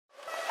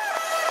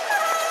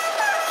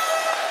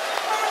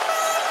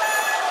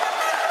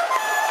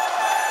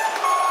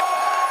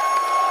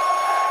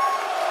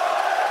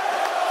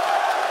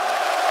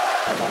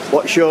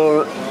What's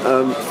your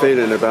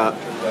feeling about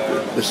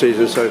the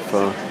season so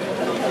far?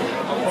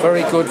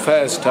 Very good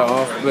first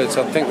half, but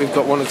I think we've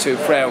got one or two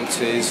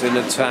frailties in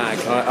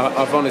attack.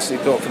 I've honestly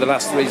thought for the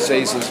last 3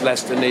 seasons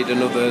Leicester need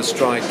another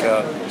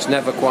striker. It's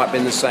never quite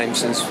been the same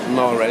since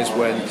Mahrez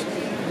went,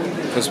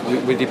 because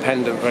we're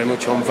dependent very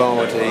much on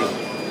Vardy,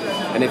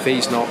 and if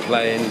he's not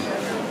playing,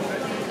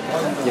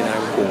 you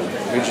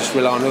know, we just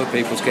rely on other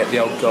people to get the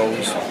odd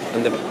goals,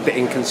 and they're a bit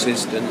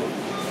inconsistent.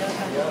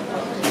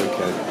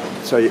 Okay.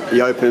 So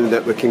you're hoping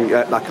that we can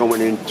get back on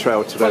winning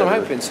trail today? Well,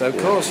 I'm hoping so, of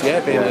course, yeah.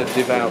 Being a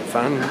devout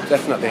fan,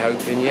 definitely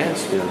hoping,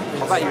 yes. Yeah.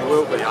 I bet you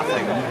will be, I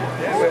think.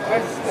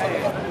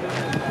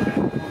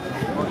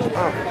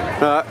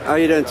 How are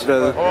you doing today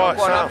then? Alright,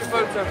 Sam.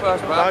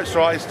 That's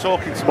right, he's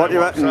talking to me. What do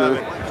you reckon then?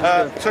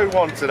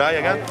 2-1 today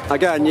again.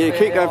 Again, you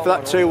keep going for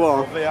that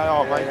 2-1.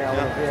 VAR, mate.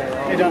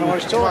 Yeah. You don't know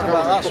what he's talking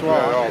about, that's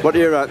why. What do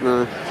you reckon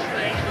then?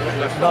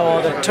 No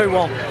idea,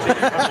 2-1.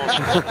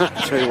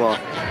 2-1.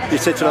 You're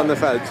sitting on the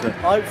fence?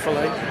 Hopefully,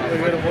 we're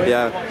going to win.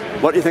 Yeah.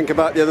 What do you think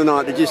about the other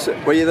night?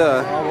 Were you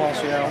there? I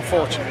was, yeah,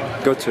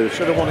 unfortunately. Good to.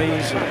 Should have won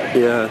easy.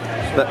 Yeah.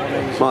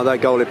 That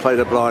goalie played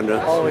a blinder.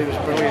 Oh, he was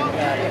brilliant.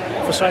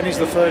 For saying he's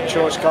the third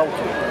choice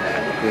goalkeeper.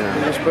 Yeah.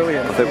 He was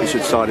brilliant. I think we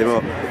should sign him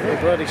up. He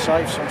really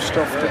saved some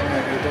stuff, didn't he?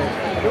 He did.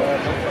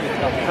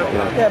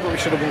 Yeah, but we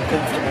should have been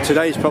comfortable.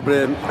 Today's probably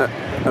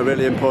a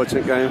really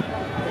important game.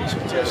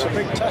 It's a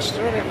big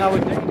tester, isn't it? No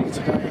Ndidi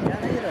today again,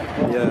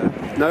 either. Yeah.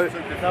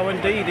 No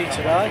Ndidi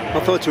today. I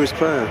thought it was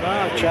clear.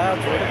 No,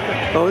 Chad's with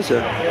it. Oh, is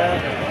it?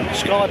 Yeah.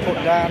 Sky put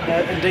down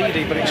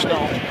Ndidi, but it's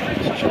not.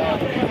 It's Chad.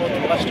 Put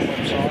the Leicester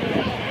website.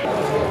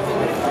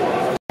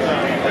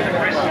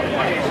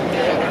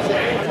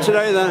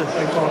 Today then?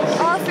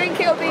 I think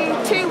it'll be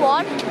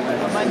 2-1, and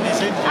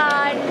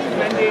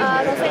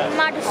I think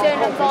Madison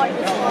and Vardy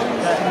will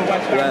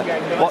score.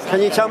 Yeah. What,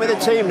 can you tell me the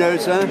team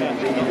news then?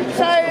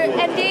 So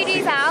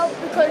Ndidi's out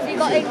because he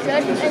got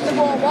injured in the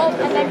warm-up,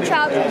 and then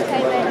Chilwell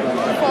came in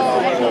for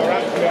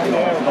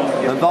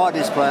Ndidi. And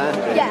Vardy's playing?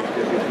 Yeah.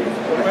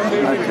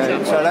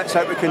 Okay, so let's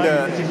hope we can do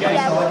it.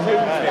 Yeah, we'll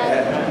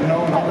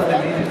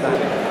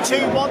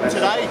 2-1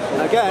 today.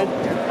 Again?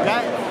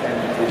 Yeah.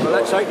 Well,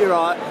 let's hope you're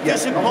right.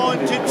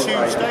 Disappointed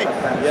Tuesday.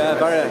 Yeah,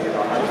 very.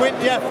 Win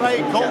the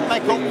FA Cup,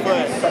 make up for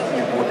it.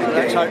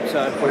 Let's hope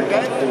so.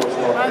 Okay?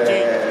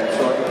 Magic.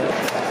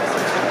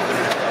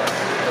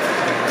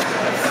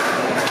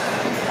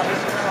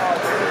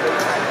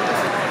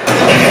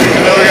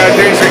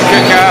 Decent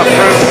kick out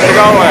from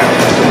Gower.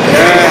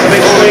 Yeah, I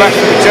think all the best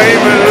of the team,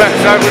 and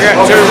let's hope we get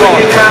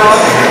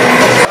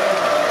 2-1.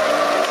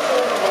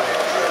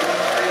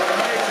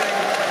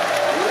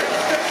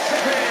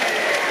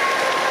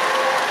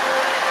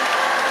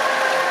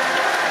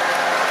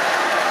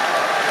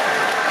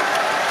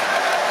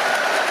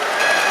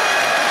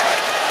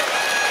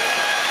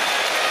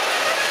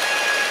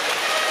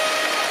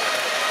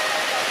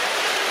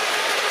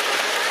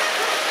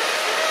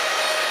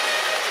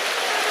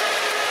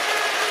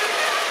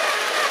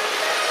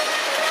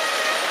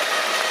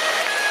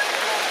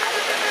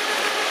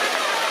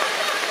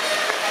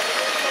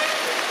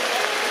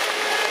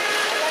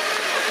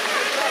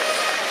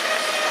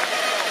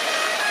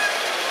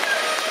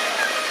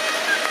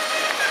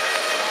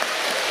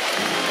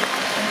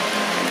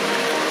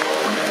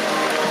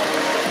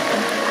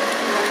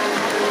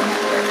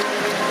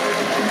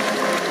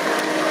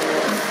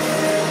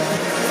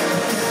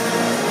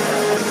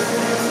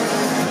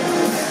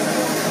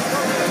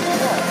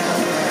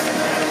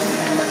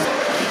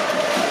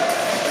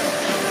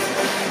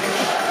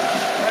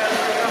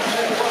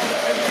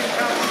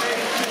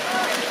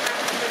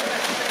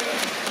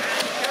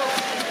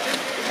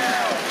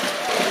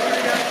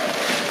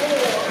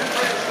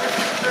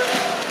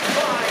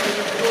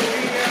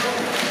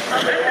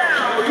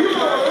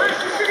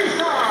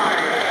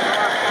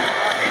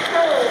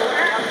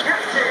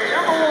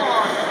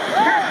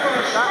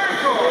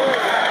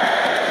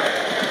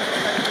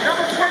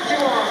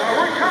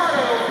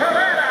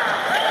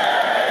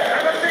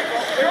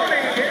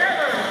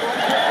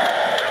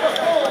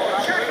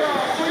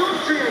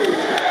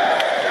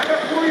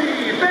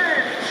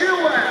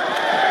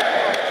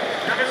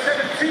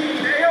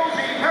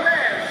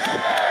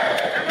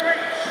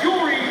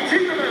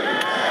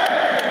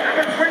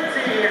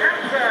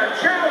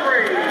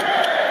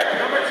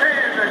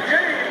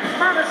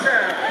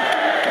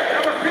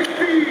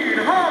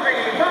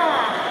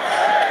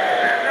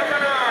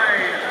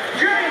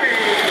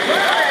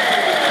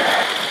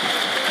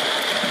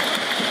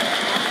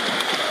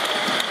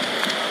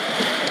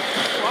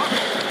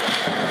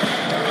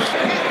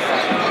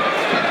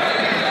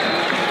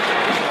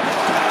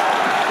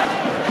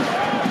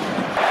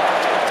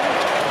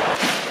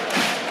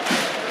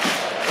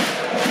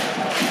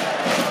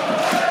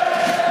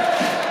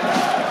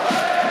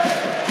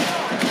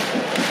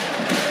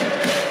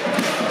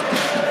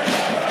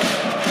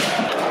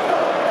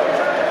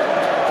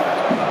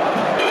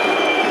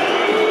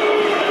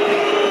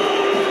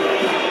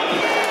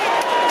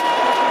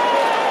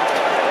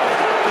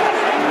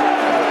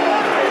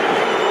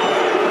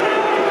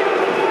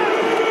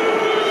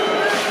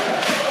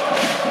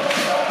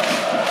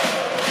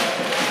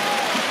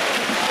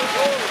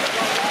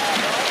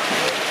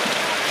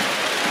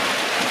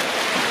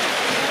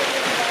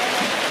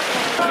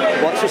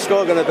 What's the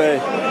score going to be?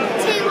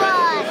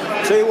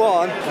 2-1.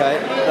 2-1? Okay,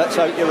 let's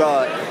hope you're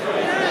right.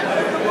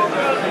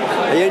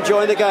 Are you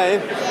enjoying the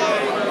game?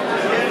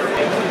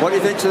 Yeah. What do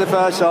you think to the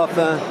first half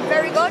then?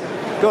 Very good.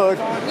 Good?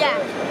 Yeah.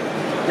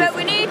 But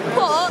we need to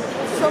put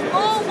some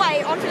more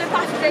weight onto the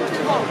passes into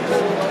the box.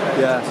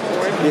 Yeah.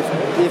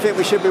 Do you think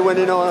we should be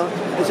winning, or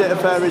is it a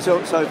fair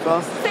result so far?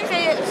 I think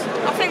it is.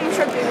 I think we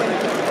should be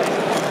winning.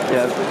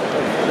 Yeah.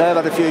 They've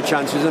had a few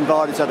chances and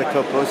Vardy's had a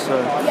couple, so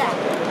Yeah.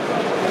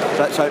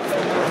 let's hope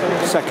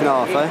second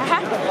half,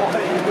 eh?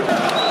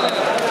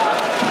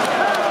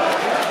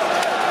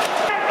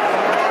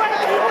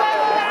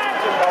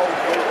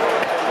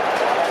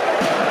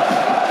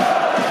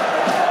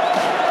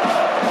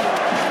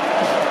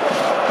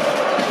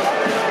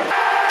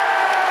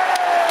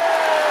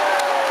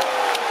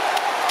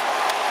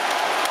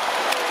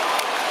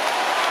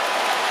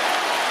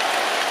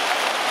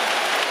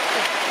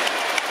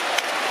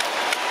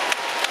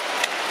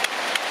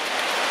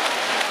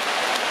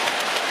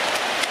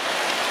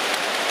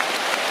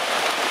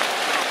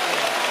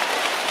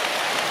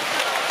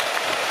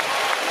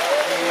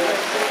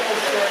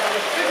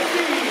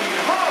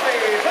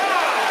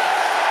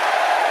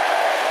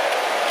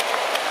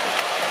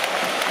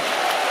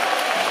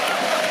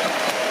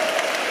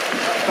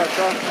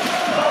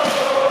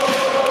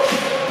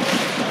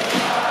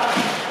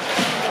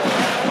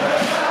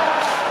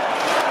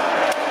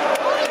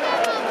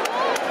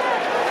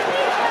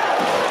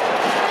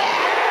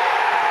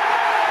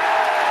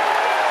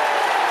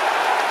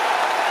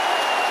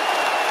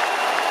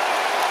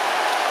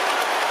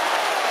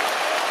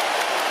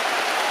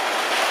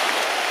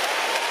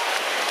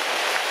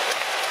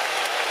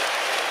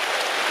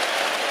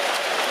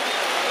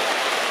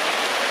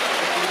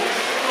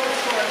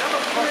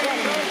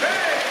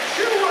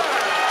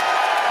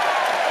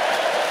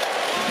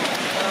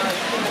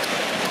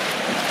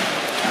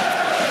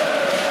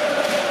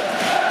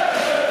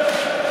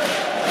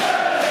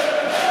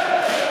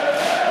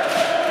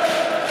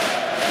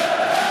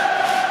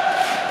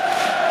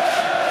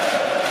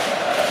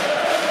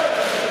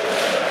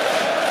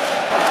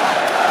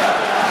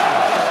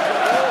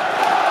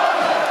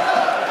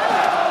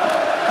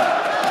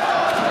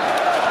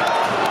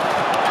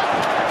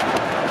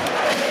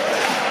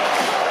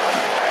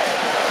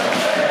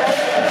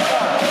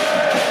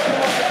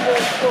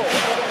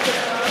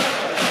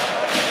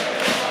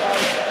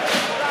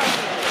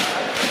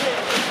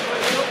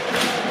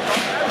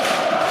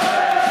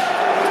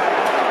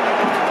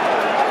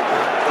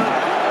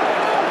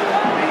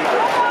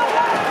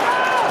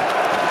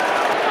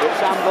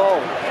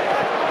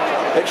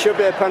 It should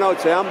be a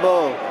penalty,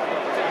 handball.